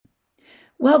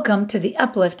Welcome to the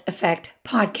Uplift Effect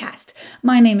podcast.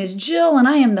 My name is Jill and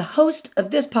I am the host of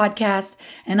this podcast,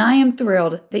 and I am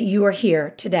thrilled that you are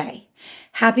here today.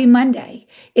 Happy Monday.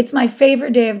 It's my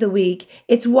favorite day of the week.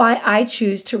 It's why I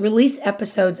choose to release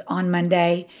episodes on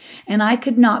Monday, and I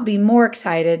could not be more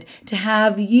excited to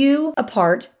have you a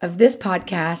part of this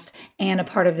podcast and a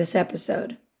part of this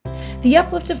episode. The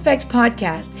Uplift Effect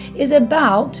podcast is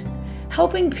about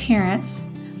helping parents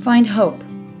find hope,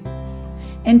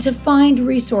 and to find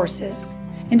resources,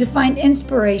 and to find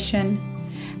inspiration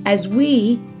as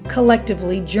we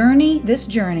collectively journey this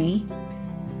journey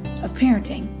of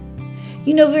parenting.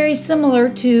 You know, very similar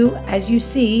to, as you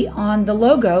see on the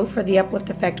logo for the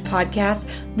Uplift Effect podcast,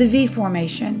 the V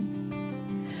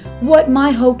formation. What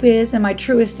my hope is and my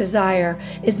truest desire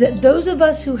is that those of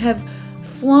us who have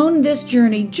flown this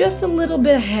journey just a little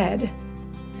bit ahead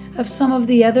of some of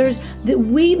the others, that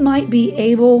we might be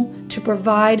able to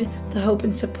provide the hope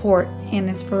and support and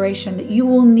inspiration that you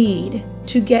will need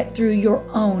to get through your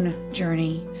own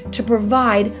journey, to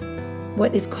provide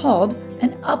what is called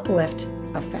an uplift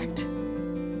effect,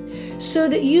 so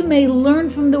that you may learn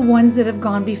from the ones that have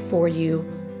gone before you,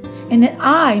 and that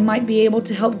I might be able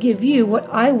to help give you what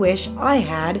I wish I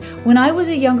had when I was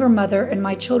a younger mother and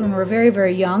my children were very,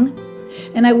 very young,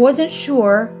 and I wasn't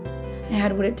sure I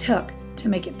had what it took to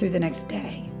make it through the next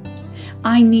day.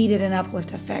 I needed an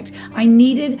uplift effect. I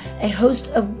needed a host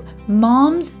of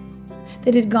moms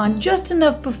that had gone just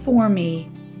enough before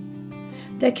me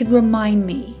that could remind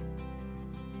me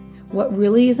what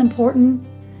really is important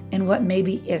and what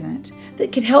maybe isn't,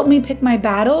 that could help me pick my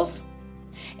battles,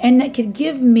 and that could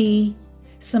give me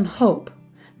some hope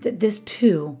that this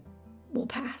too will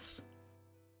pass.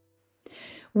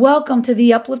 Welcome to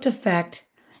the Uplift Effect.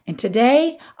 And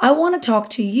today, I want to talk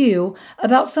to you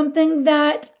about something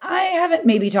that I haven't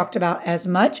maybe talked about as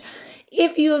much.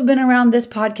 If you have been around this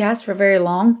podcast for very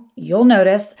long, you'll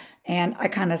notice, and I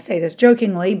kind of say this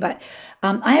jokingly, but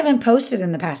I haven't posted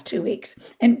in the past 2 weeks.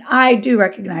 And I do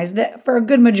recognize that for a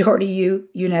good majority you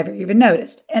never even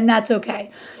noticed, and that's okay.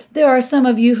 There are some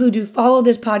of you who do follow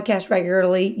this podcast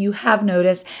regularly. You have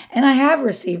noticed, and I have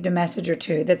received a message or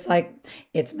two that's like,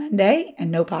 it's Monday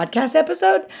and no podcast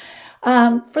episode.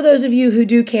 For those of you who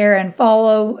do care and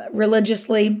follow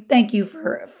religiously, thank you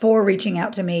for reaching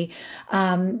out to me.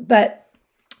 But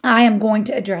I am going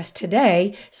to address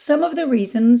today some of the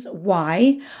reasons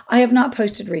why I have not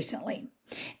posted recently.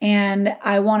 And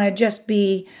I want to just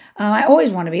be, I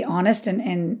always want to be honest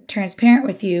and transparent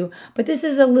with you, but this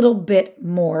is a little bit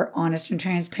more honest and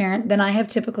transparent than I have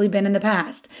typically been in the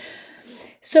past.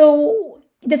 So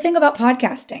the thing about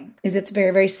podcasting is it's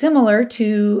very, very similar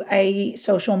to a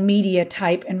social media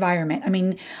type environment. I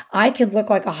mean, I could look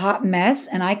like a hot mess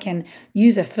and I can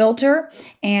use a filter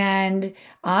and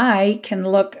I can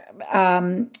look,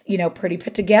 pretty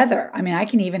put together. I mean, I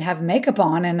can even have makeup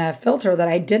on and a filter that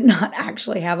I did not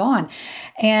actually have on.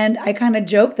 And I kind of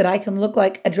joke that I can look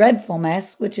like a dreadful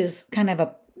mess, which is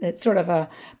it's sort of a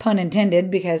pun intended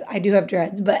because I do have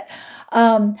dreads, but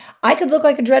I could look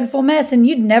like a dreadful mess and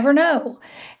you'd never know.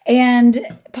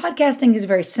 And podcasting is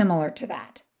very similar to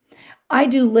that. I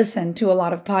do listen to a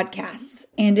lot of podcasts,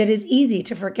 and it is easy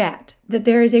to forget that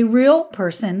there is a real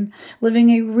person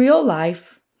living a real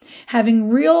life, having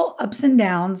real ups and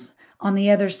downs on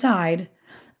the other side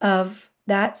of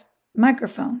that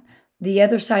microphone, the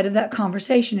other side of that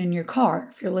conversation in your car,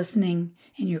 if you're listening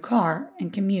in your car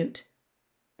and commute.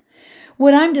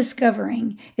 What I'm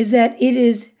discovering is that it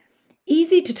is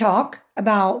easy to talk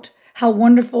about how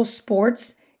wonderful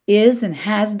sports is and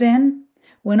has been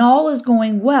when all is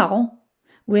going well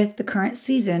with the current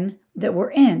season that we're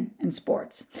in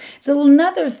sports. It's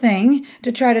another thing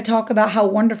to try to talk about how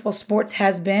wonderful sports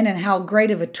has been and how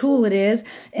great of a tool it is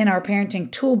in our parenting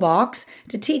toolbox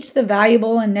to teach the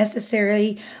valuable and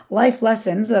necessary life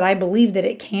lessons that I believe that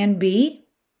it can be,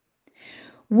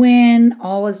 when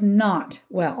all is not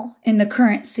well in the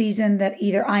current season that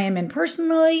either I am in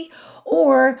personally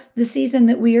or the season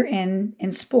that we are in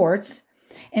sports,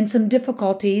 and some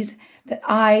difficulties that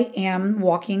I am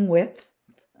walking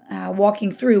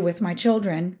through with my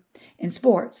children in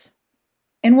sports.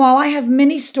 And while I have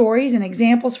many stories and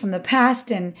examples from the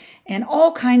past and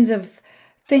all kinds of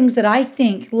things that I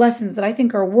think, lessons that I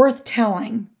think are worth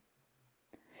telling,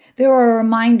 there are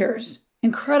reminders,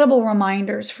 incredible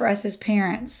reminders for us as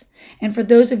parents, and for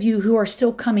those of you who are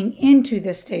still coming into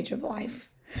this stage of life,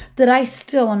 that I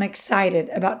still am excited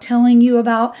about telling you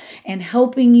about and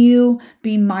helping you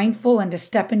be mindful and to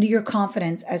step into your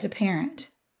confidence as a parent.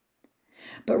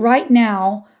 But right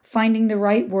now, finding the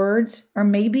right words, or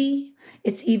maybe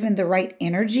it's even the right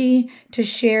energy to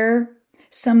share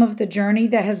some of the journey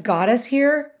that has got us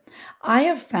here, I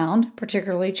have found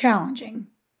particularly challenging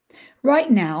right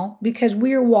now because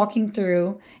we are walking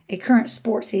through a current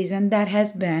sports season that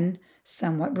has been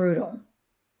somewhat brutal.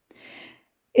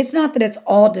 It's not that it's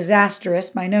all disastrous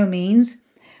by no means,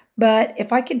 but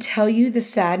if I could tell you the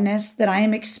sadness that I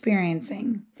am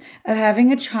experiencing of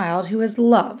having a child who has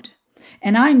loved,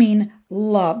 and I mean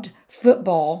loved,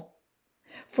 football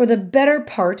for the better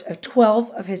part of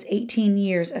 12 of his 18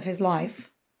 years of his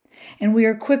life, and we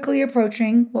are quickly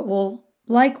approaching what will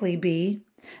likely be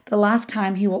the last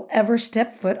time he will ever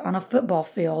step foot on a football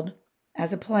field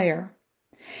as a player.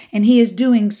 And he is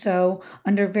doing so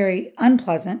under very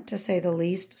unpleasant, to say the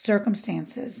least,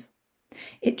 circumstances.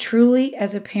 It truly,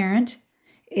 as a parent,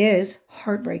 is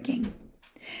heartbreaking.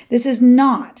 This is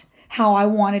not how I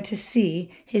wanted to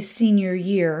see his senior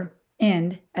year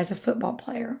end as a football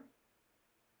player.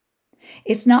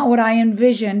 It's not what I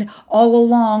envisioned all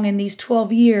along in these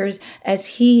 12 years, as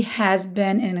he has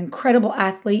been an incredible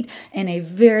athlete and a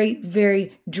very,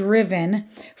 very driven,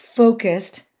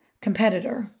 focused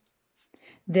competitor.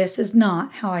 This is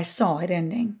not how I saw it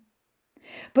ending.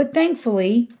 But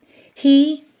thankfully,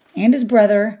 he and his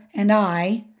brother and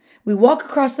we walk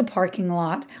across the parking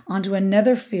lot onto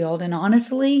another field, and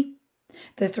honestly,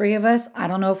 the three of us, I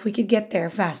don't know if we could get there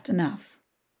fast enough.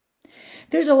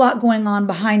 There's a lot going on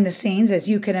behind the scenes, as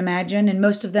you can imagine, and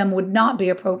most of them would not be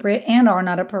appropriate and are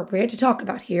not appropriate to talk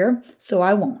about here, so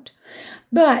I won't.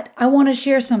 But I want to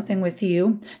share something with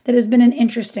you that has been an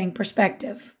interesting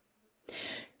perspective.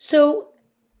 So,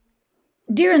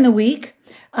 during the week,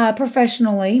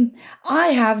 professionally, I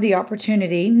have the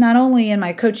opportunity, not only in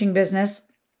my coaching business,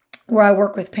 where I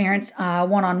work with parents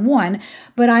one-on-one,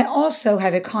 but I also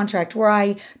have a contract where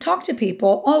I talk to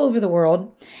people all over the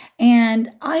world,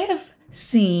 and I have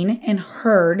seen and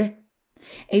heard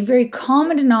a very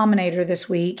common denominator this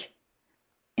week,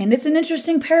 and it's an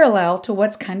interesting parallel to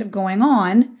what's kind of going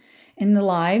on in the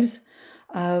lives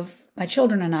of my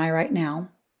children and I right now.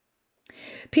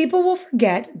 People will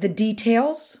forget the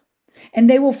details, and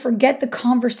they will forget the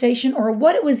conversation or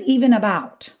what it was even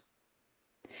about.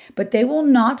 But they will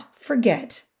not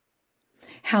forget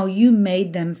how you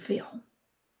made them feel.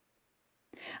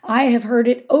 I have heard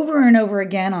it over and over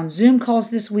again on Zoom calls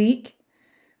this week,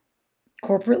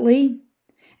 corporately,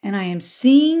 and I am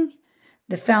seeing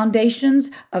the foundations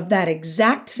of that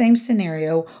exact same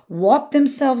scenario walk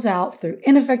themselves out through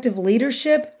ineffective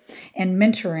leadership and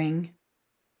mentoring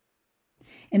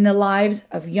in the lives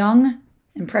of young,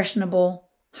 impressionable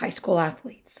high school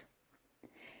athletes.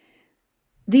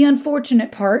 The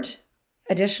unfortunate part,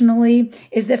 additionally,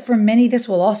 is that for many this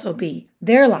will also be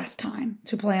their last time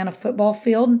to play on a football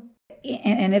field,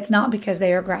 and it's not because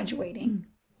they are graduating,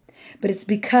 but it's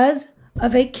because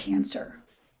of a cancer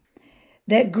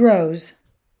that grows.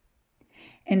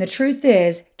 And the truth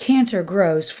is, cancer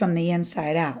grows from the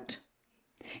inside out.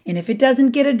 And if it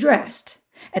doesn't get addressed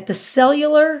at the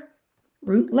cellular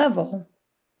root level,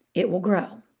 it will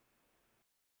grow.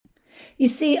 You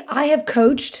see, I have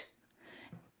coached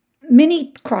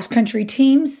many cross-country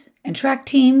teams and track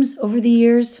teams over the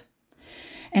years,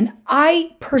 and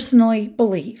I personally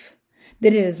believe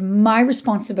that it is my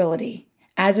responsibility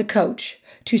as a coach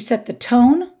to set the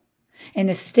tone and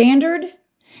the standard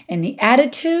and the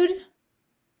attitude,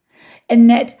 and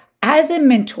that as a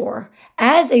mentor,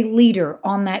 as a leader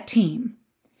on that team,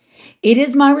 it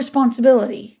is my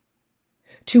responsibility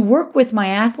to work with my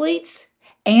athletes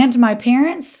and my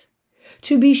parents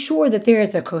to be sure that there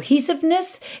is a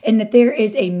cohesiveness and that there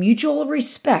is a mutual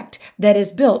respect that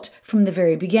is built from the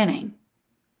very beginning.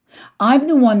 I'm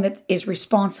the one that is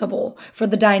responsible for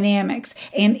the dynamics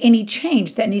and any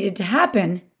change that needed to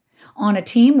happen on a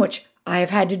team, which I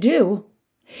have had to do.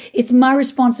 It's my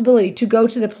responsibility to go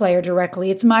to the player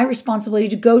directly. It's my responsibility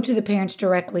to go to the parents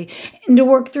directly and to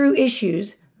work through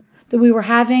issues that we were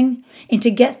having and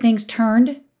to get things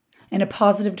turned in a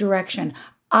positive direction.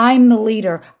 I'm the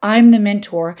leader, I'm the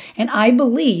mentor, and I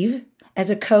believe as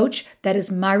a coach that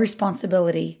is my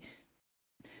responsibility.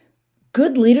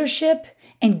 Good leadership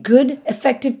and good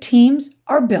effective teams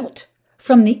are built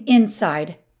from the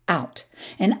inside out.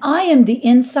 And I am the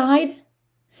inside,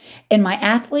 and my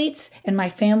athletes and my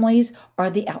families are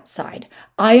the outside.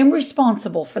 I am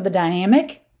responsible for the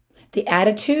dynamic, the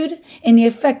attitude, and the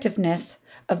effectiveness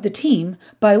of the team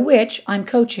by which I'm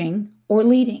coaching or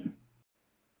leading.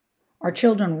 Our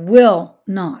children will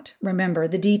not remember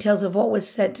the details of what was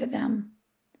said to them,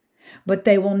 but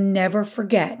they will never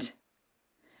forget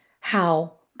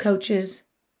how coaches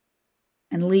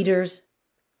and leaders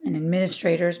and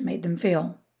administrators made them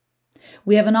feel.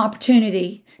 We have an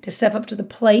opportunity to step up to the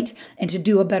plate and to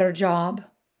do a better job.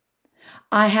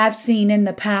 I have seen in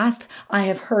the past, I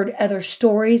have heard other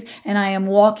stories, and I am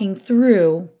walking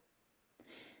through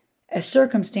a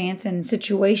circumstance and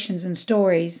situations and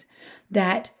stories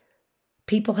that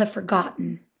people have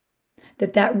forgotten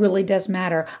that really does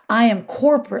matter. I am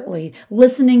corporately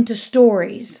listening to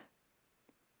stories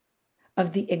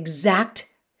of the exact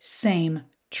same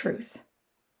truth.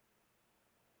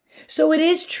 So it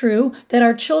is true that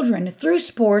our children, through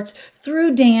sports,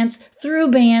 through dance,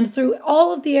 through band, through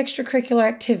all of the extracurricular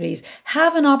activities,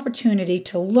 have an opportunity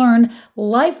to learn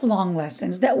lifelong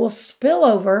lessons that will spill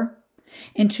over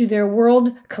into their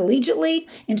world collegiately,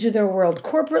 into their world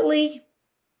corporately.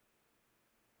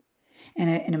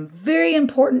 And a very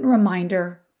important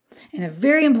reminder and a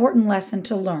very important lesson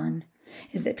to learn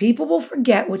is that people will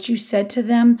forget what you said to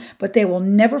them, but they will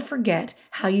never forget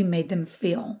how you made them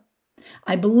feel.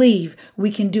 I believe we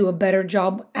can do a better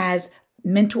job as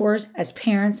mentors, as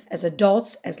parents, as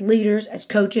adults, as leaders, as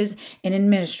coaches, and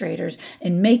administrators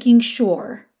in making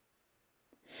sure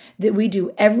that we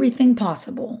do everything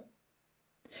possible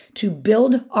to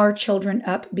build our children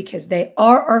up because they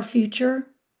are our future.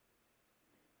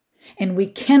 And we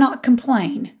cannot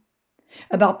complain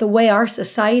about the way our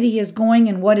society is going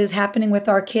and what is happening with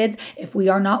our kids if we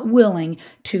are not willing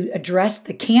to address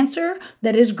the cancer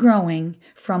that is growing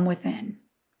from within.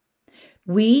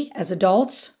 We, as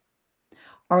adults,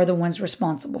 are the ones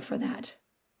responsible for that.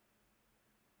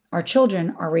 Our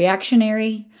children are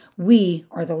reactionary. We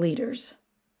are the leaders.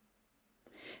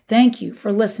 Thank you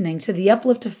for listening to the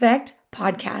Uplift Effect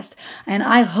podcast, and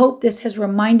I hope this has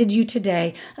reminded you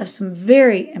today of some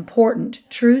very important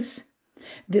truths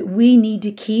that we need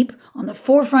to keep on the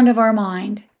forefront of our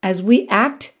mind as we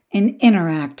act and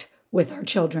interact with our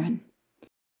children.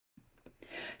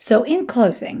 So in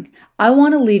closing, I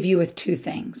want to leave you with two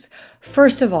things.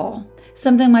 First of all,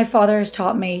 something my father has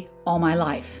taught me all my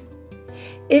life.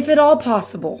 If at all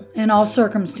possible, in all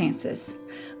circumstances,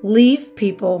 leave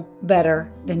people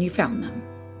better than you found them.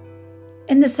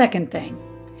 And the second thing,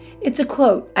 it's a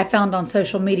quote I found on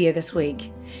social media this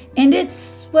week, and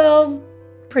it's, well,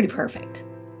 pretty perfect.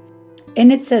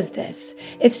 And it says this: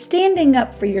 if standing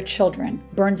up for your children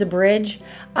burns a bridge,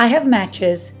 I have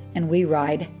matches and we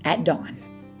ride at dawn.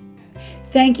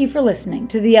 Thank you for listening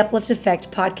to the Uplift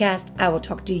Effect podcast. I will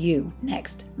talk to you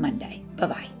next Monday.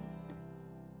 Bye-bye.